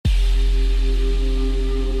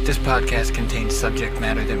This podcast contains subject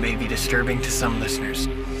matter that may be disturbing to some listeners.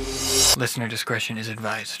 Listener discretion is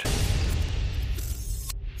advised.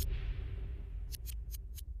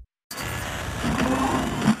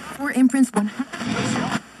 For imprints One.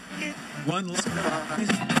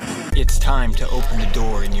 It's time to open the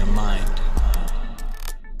door in your mind.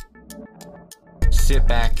 Sit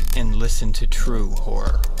back and listen to true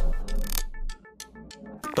horror.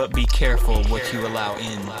 But be careful what you allow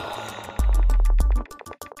in.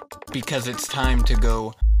 Because it's time to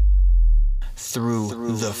go through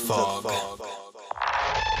the fog.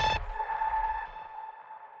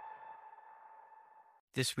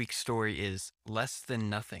 This week's story is Less Than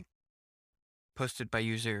Nothing, posted by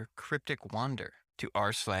user Cryptic Wander to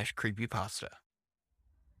r/creepypasta.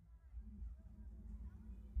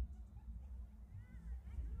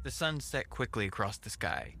 The sun set quickly across the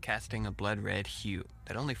sky, casting a blood-red hue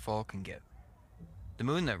that only fall can give. The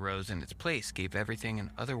moon that rose in its place gave everything an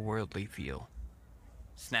otherworldly feel.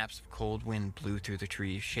 Snaps of cold wind blew through the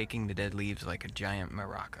trees, shaking the dead leaves like a giant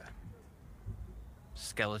maraca.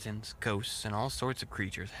 Skeletons, ghosts, and all sorts of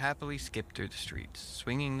creatures happily skipped through the streets,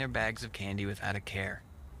 swinging their bags of candy without a care.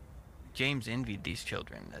 James envied these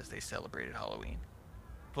children as they celebrated Halloween,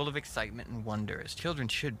 full of excitement and wonder as children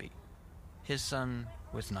should be. His son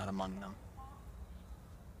was not among them.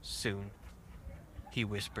 Soon, he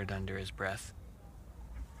whispered under his breath.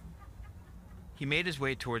 He made his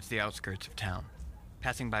way towards the outskirts of town,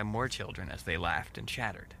 passing by more children as they laughed and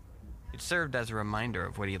chattered. It served as a reminder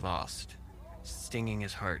of what he lost, stinging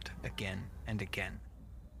his heart again and again.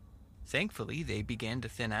 Thankfully, they began to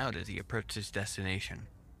thin out as he approached his destination.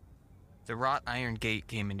 The wrought iron gate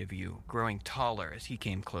came into view, growing taller as he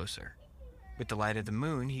came closer. With the light of the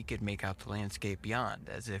moon, he could make out the landscape beyond,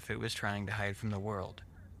 as if it was trying to hide from the world.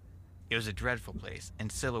 It was a dreadful place,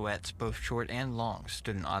 and silhouettes, both short and long,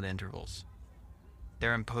 stood in odd intervals.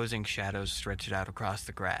 Their imposing shadows stretched out across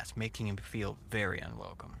the grass, making him feel very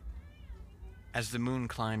unwelcome. As the moon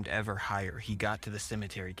climbed ever higher, he got to the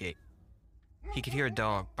cemetery gate. He could hear a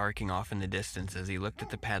dog barking off in the distance as he looked at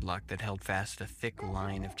the padlock that held fast a thick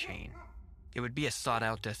line of chain. It would be a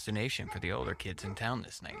sought-out destination for the older kids in town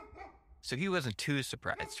this night, so he wasn't too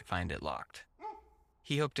surprised to find it locked.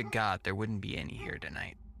 He hoped to God there wouldn't be any here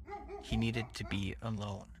tonight. He needed to be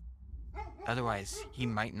alone. Otherwise, he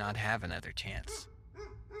might not have another chance.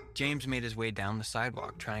 James made his way down the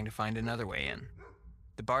sidewalk, trying to find another way in.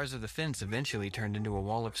 The bars of the fence eventually turned into a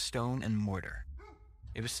wall of stone and mortar.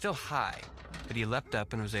 It was still high, but he leapt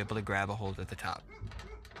up and was able to grab a hold of the top.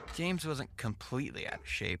 James wasn't completely out of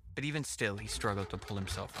shape, but even still he struggled to pull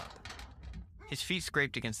himself up. His feet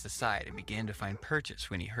scraped against the side and began to find purchase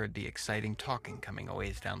when he heard the exciting talking coming a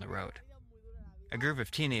ways down the road. A group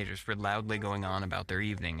of teenagers were loudly going on about their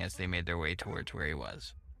evening as they made their way towards where he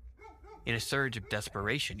was. In a surge of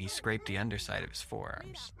desperation, he scraped the underside of his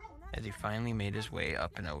forearms as he finally made his way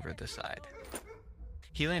up and over the side.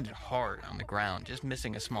 He landed hard on the ground, just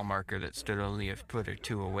missing a small marker that stood only a foot or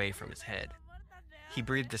two away from his head. He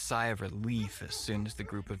breathed a sigh of relief as soon as the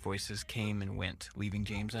group of voices came and went, leaving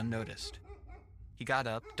James unnoticed. He got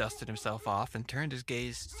up, dusted himself off, and turned his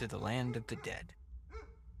gaze to the land of the dead.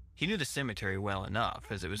 He knew the cemetery well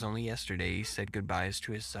enough, as it was only yesterday he said goodbyes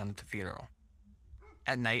to his son at the funeral.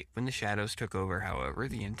 At night, when the shadows took over, however,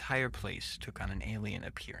 the entire place took on an alien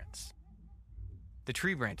appearance. The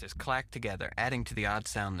tree branches clacked together, adding to the odd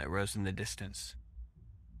sound that rose in the distance.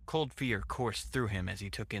 Cold fear coursed through him as he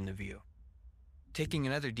took in the view. Taking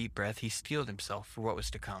another deep breath, he steeled himself for what was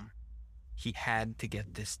to come. He had to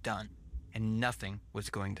get this done, and nothing was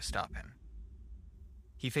going to stop him.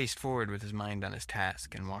 He faced forward with his mind on his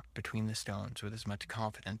task and walked between the stones with as much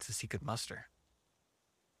confidence as he could muster.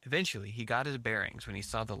 Eventually, he got his bearings when he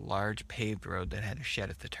saw the large paved road that had a shed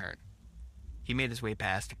at the turn. He made his way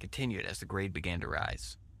past and continued as the grade began to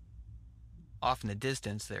rise. Off in the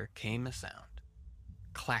distance, there came a sound,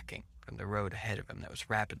 clacking from the road ahead of him that was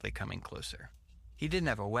rapidly coming closer. He didn't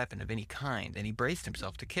have a weapon of any kind, and he braced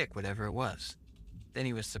himself to kick whatever it was. Then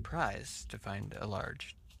he was surprised to find a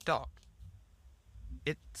large dog.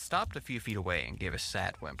 It stopped a few feet away and gave a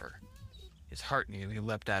sad whimper. His heart nearly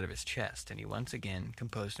leapt out of his chest, and he once again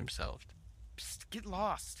composed himself. "Psst, get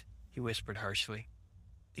lost," he whispered harshly.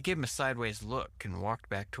 It gave him a sideways look and walked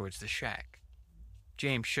back towards the shack.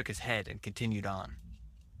 James shook his head and continued on.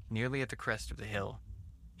 Nearly at the crest of the hill,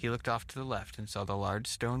 he looked off to the left and saw the large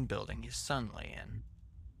stone building his son lay in.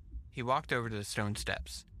 He walked over to the stone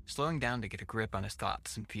steps, slowing down to get a grip on his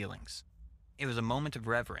thoughts and feelings. It was a moment of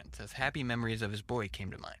reverence as happy memories of his boy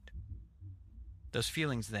came to mind. Those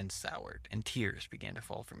feelings then soured, and tears began to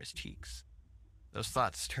fall from his cheeks. Those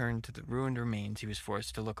thoughts turned to the ruined remains he was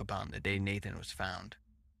forced to look upon the day Nathan was found.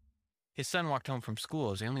 His son walked home from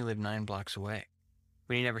school as they only lived 9 blocks away.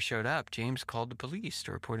 When he never showed up, James called the police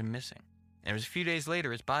to report him missing. And it was a few days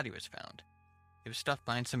later his body was found. It was stuffed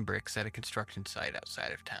behind some bricks at a construction site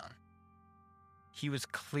outside of town. He was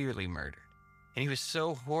clearly murdered, and he was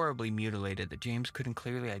so horribly mutilated that James couldn't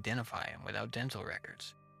clearly identify him without dental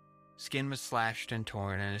records. Skin was slashed and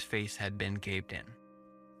torn, and his face had been caved in,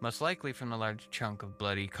 most likely from the large chunk of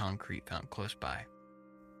bloody concrete found close by.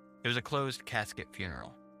 It was a closed casket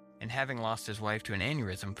funeral, and having lost his wife to an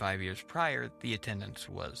aneurysm 5 years prior, the attendance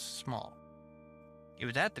was small. It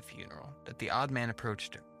was at the funeral that the odd man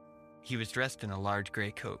approached him. He was dressed in a large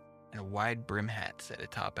gray coat and a wide brim hat set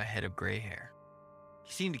atop a head of gray hair.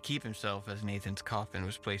 He seemed to keep himself as Nathan's coffin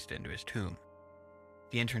was placed into his tomb.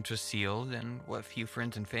 The entrance was sealed, and what few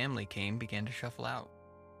friends and family came began to shuffle out.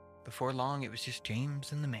 Before long, it was just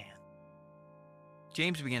James and the man.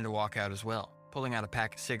 James began to walk out as well, pulling out a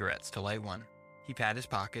pack of cigarettes to light one. He patted his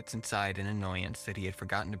pockets and sighed in annoyance that he had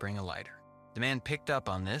forgotten to bring a lighter. The man picked up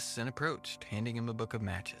on this and approached, handing him a book of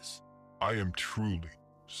matches. "I am truly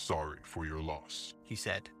sorry for your loss," he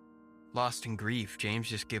said. Lost in grief, James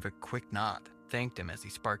just gave a quick nod, thanked him as he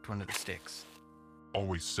sparked one of the sticks.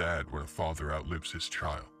 "Always sad when a father outlives his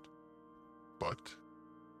child. But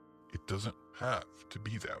it doesn't have to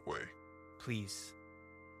be that way." "Please,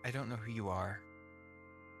 I don't know who you are,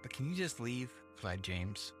 but can you just leave?" replied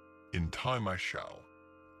James. "In time I shall.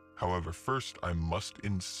 However, first I must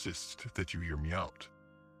insist that you hear me out.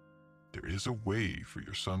 There is a way for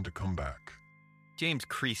your son to come back." James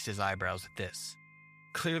creased his eyebrows at this.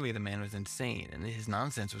 Clearly the man was insane, and his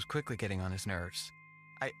nonsense was quickly getting on his nerves.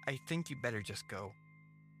 I think you better just go.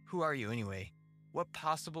 Who are you anyway? What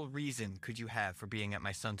possible reason could you have for being at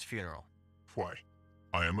my son's funeral?" "Why,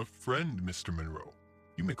 I am a friend, Mr. Monroe.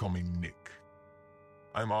 You may call me Nick.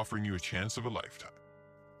 I am offering you a chance of a lifetime.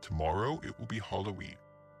 Tomorrow it will be Halloween,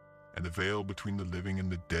 and the veil between the living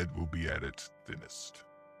and the dead will be at its thinnest.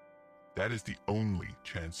 That is the only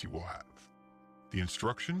chance you will have. The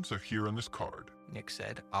instructions are here on this card," Nick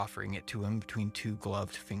said, offering it to him between 2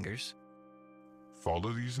 gloved fingers.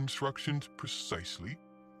 "Follow these instructions precisely,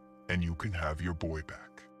 and you can have your boy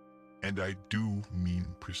back. And I do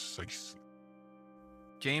mean precisely."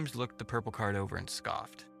 James looked the purple card over and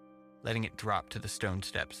scoffed, letting it drop to the stone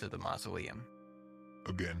steps of the mausoleum.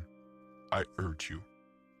 "Again, I urge you,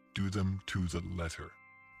 do them to the letter,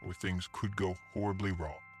 or things could go horribly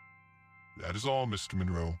wrong. That is all, Mr.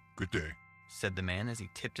 Monroe. Good day," said the man as he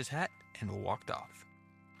tipped his hat and walked off.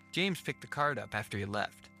 James picked the card up after he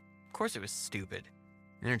left. Of course it was stupid.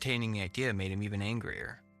 Entertaining the idea made him even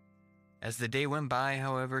angrier. As the day went by,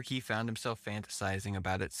 however, he found himself fantasizing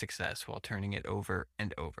about its success while turning it over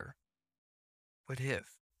and over. What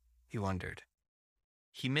if? He wondered.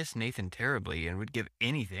 He missed Nathan terribly and would give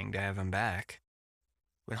anything to have him back.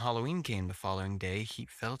 When Halloween came the following day, he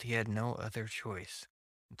felt he had no other choice.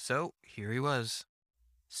 And so, here he was,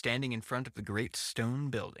 standing in front of the great stone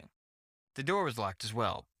building. The door was locked as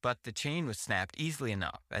well, but the chain was snapped easily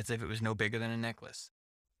enough, as if it was no bigger than a necklace.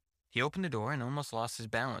 He opened the door and almost lost his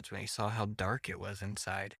balance when he saw how dark it was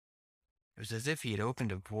inside. It was as if he had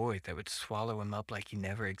opened a void that would swallow him up like he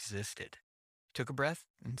never existed. He took a breath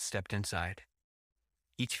and stepped inside.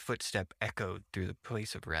 Each footstep echoed through the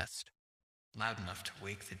place of rest. Loud enough to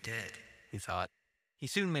wake the dead, he thought. He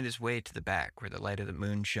soon made his way to the back where the light of the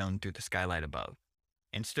moon shone through the skylight above,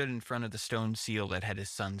 and stood in front of the stone seal that had his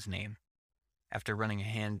son's name. After running a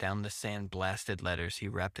hand down the sand-blasted letters, he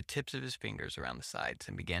wrapped the tips of his fingers around the sides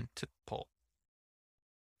and began to pull.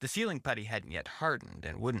 The sealing putty hadn't yet hardened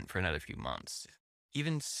and wouldn't for another few months.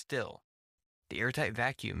 Even still, the airtight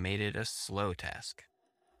vacuum made it a slow task.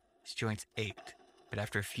 His joints ached, but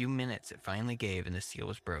after a few minutes it finally gave and the seal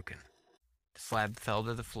was broken. The slab fell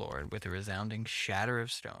to the floor with a resounding shatter of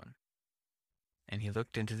stone, and he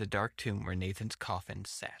looked into the dark tomb where Nathan's coffin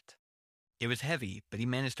sat. It was heavy, but he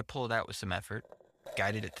managed to pull it out with some effort,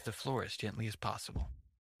 guided it to the floor as gently as possible.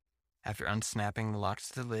 After unsnapping the locks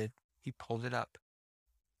to the lid, he pulled it up,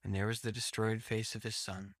 and there was the destroyed face of his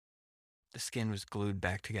son. The skin was glued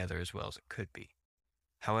back together as well as it could be.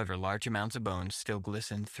 However, large amounts of bones still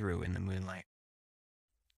glistened through in the moonlight.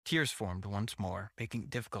 Tears formed once more, making it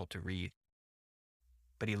difficult to read.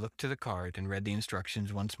 But he looked to the card and read the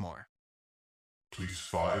instructions once more. "Place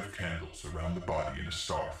 5 candles around the body in a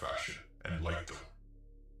star fashion and light them.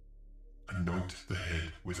 Anoint the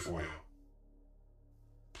head with oil.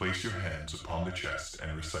 Place your hands upon the chest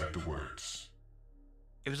and recite the words."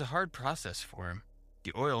 It was a hard process for him.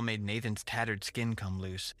 The oil made Nathan's tattered skin come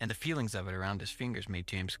loose, and the feelings of it around his fingers made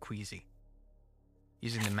James queasy.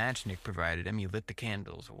 Using the match Nick provided him, he lit the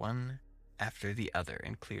candles one after the other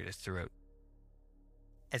and cleared his throat.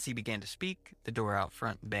 As he began to speak, the door out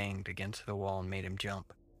front banged against the wall and made him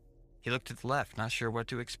jump. He looked to the left, not sure what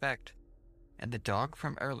to expect, and the dog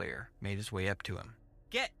from earlier made his way up to him.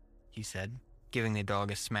 "Get!" he said, giving the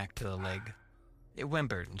dog a smack to the leg. It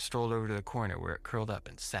whimpered and strolled over to the corner where it curled up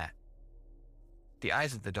and sat. The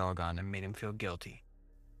eyes of the dog on him made him feel guilty,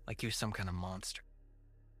 like he was some kind of monster.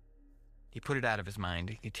 He put it out of his mind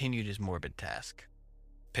and continued his morbid task.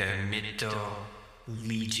 Permitto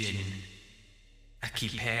legem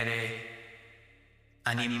accipere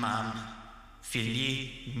animam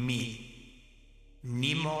filii mi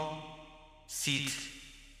nemo sit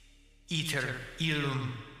iter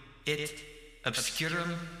illum et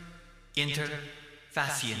obscurum inter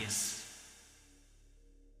faciens.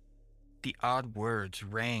 The odd words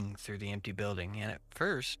rang through the empty building, and at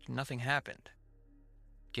first, nothing happened.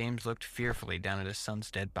 James looked fearfully down at his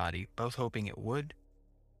son's dead body, both hoping it would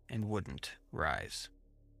and wouldn't rise.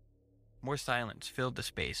 More silence filled the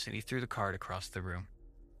space, and he threw the card across the room.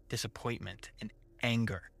 Disappointment and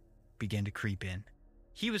anger began to creep in.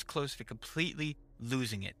 He was close to completely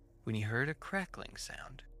losing it when he heard a crackling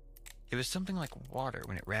sound. It was something like water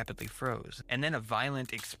when it rapidly froze, and then a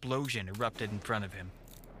violent explosion erupted in front of him.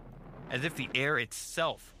 As if the air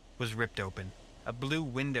itself was ripped open, a blue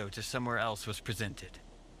window to somewhere else was presented.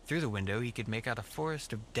 Through the window, he could make out a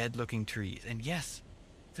forest of dead-looking trees, and yes,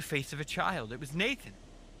 the face of a child. It was Nathan.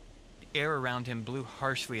 The air around him blew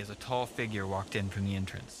harshly as a tall figure walked in from the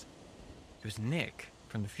entrance. It was Nick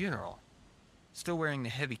from the funeral, still wearing the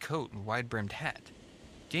heavy coat and wide-brimmed hat.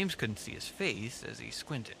 James couldn't see his face as he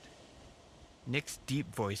squinted. Nick's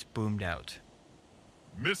deep voice boomed out.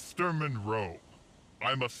 Mr. Monroe,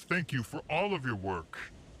 I must thank you for all of your work.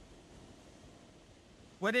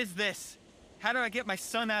 "What is this? How do I get my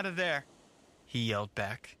son out of there?" he yelled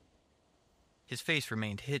back. His face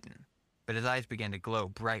remained hidden, but his eyes began to glow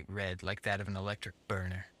bright red like that of an electric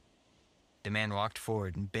burner. The man walked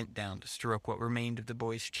forward and bent down to stroke what remained of the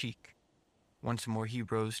boy's cheek. Once more he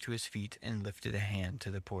rose to his feet and lifted a hand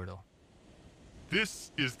to the portal.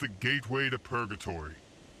 This is the gateway to purgatory.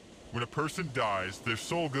 When a person dies, their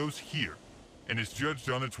soul goes here and is judged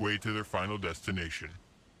on its way to their final destination.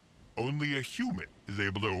 Only a human is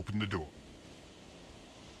able to open the door.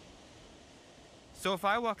 "So if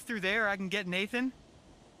I walk through there, I can get Nathan?"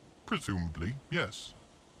 Presumably, yes.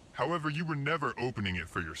 However, you were never opening it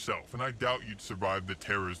for yourself, and I doubt you'd survive the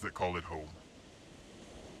terrors that call it home.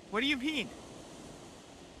 "What do you mean?"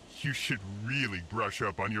 You should really brush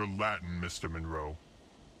up on your Latin, Mr. Monroe.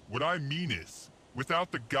 What I mean is,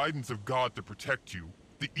 without the guidance of God to protect you,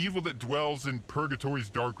 the evil that dwells in purgatory's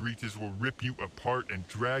dark reaches will rip you apart and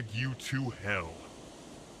drag you to hell.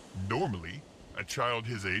 Normally, a child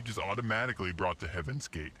his age is automatically brought to heaven's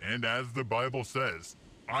gate, and as the Bible says,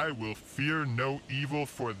 I will fear no evil,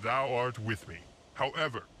 for thou art with me.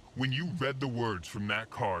 However, when you read the words from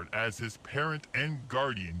that card, as his parent and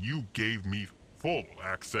guardian, you gave me full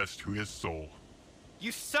access to his soul.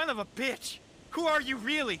 "You son of a bitch! Who are you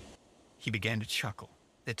really?" He began to chuckle.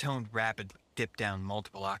 The tone rapidly dipped down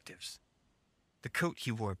multiple octaves. The coat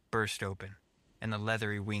he wore burst open, and the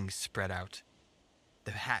leathery wings spread out.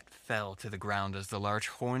 The hat fell to the ground as the large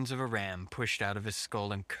horns of a ram pushed out of his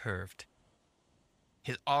skull and curved.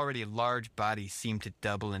 His already large body seemed to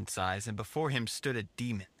double in size, and before him stood a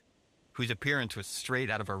demon, whose appearance was straight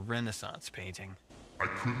out of a Renaissance painting. I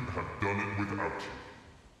couldn't have done it without you.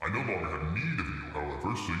 I no longer have need of you,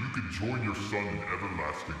 however, so you can join your son in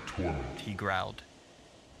everlasting torment. He growled.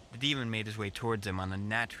 The demon made his way towards him on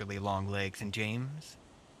unnaturally long legs, and James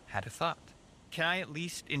had a thought. "Can I at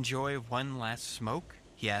least enjoy one last smoke?"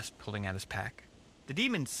 he asked, pulling out his pack. The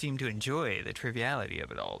demon seemed to enjoy the triviality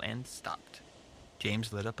of it all and stopped.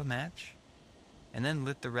 James lit up a match and then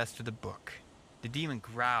lit the rest of the book. The demon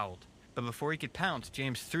growled, but before he could pounce,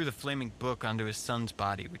 James threw the flaming book onto his son's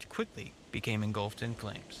body, which quickly became engulfed in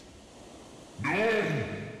flames.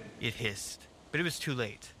 No! It hissed, but it was too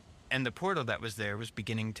late, and the portal that was there was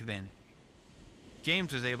beginning to bend.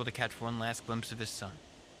 James was able to catch one last glimpse of his son,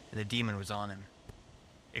 and the demon was on him.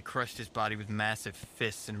 It crushed his body with massive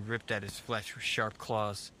fists and ripped at his flesh with sharp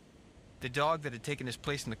claws. The dog that had taken his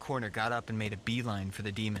place in the corner got up and made a beeline for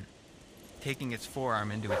the demon. Taking its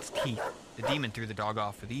forearm into its teeth, the demon threw the dog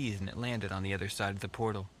off with ease, and it landed on the other side of the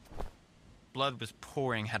portal. Blood was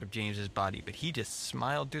pouring out of James's body, but he just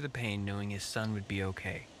smiled through the pain, knowing his son would be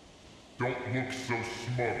okay. Don't look so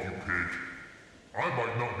smug, you pig. I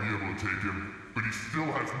might not be able to take him, but he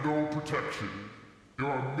still has no protection. There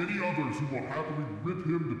are many others who will happily rip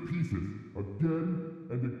him to pieces, again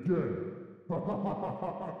and again.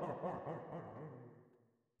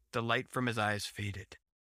 The light from his eyes faded,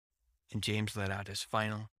 and James let out his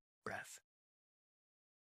final breath.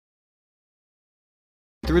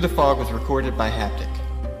 Through the Fog was recorded by Haptic.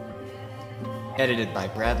 Edited by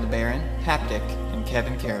Brad LeBaron, Haptic, and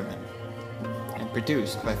Kevin Caravan. And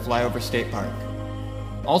produced by Flyover State Park.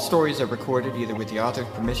 All stories are recorded either with the author's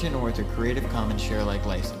permission or with a Creative Commons share-alike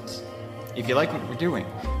license. If you like what we're doing,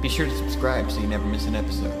 be sure to subscribe so you never miss an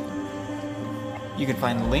episode. You can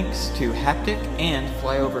find links to Haptic and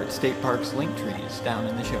Flyover at State Park's link trees down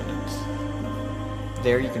in the show notes.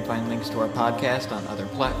 There you can find links to our podcast on other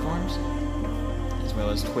platforms, as well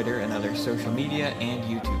as Twitter and other social media and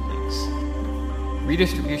YouTube links.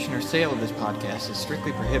 Redistribution or sale of this podcast is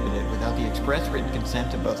strictly prohibited without the express written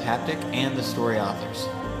consent of both Haptic and the story authors.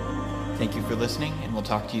 Thank you for listening, and we'll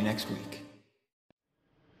talk to you next week.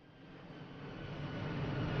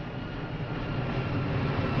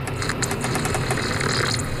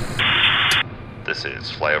 This is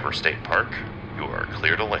Flyover State Park. You are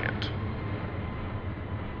clear to land.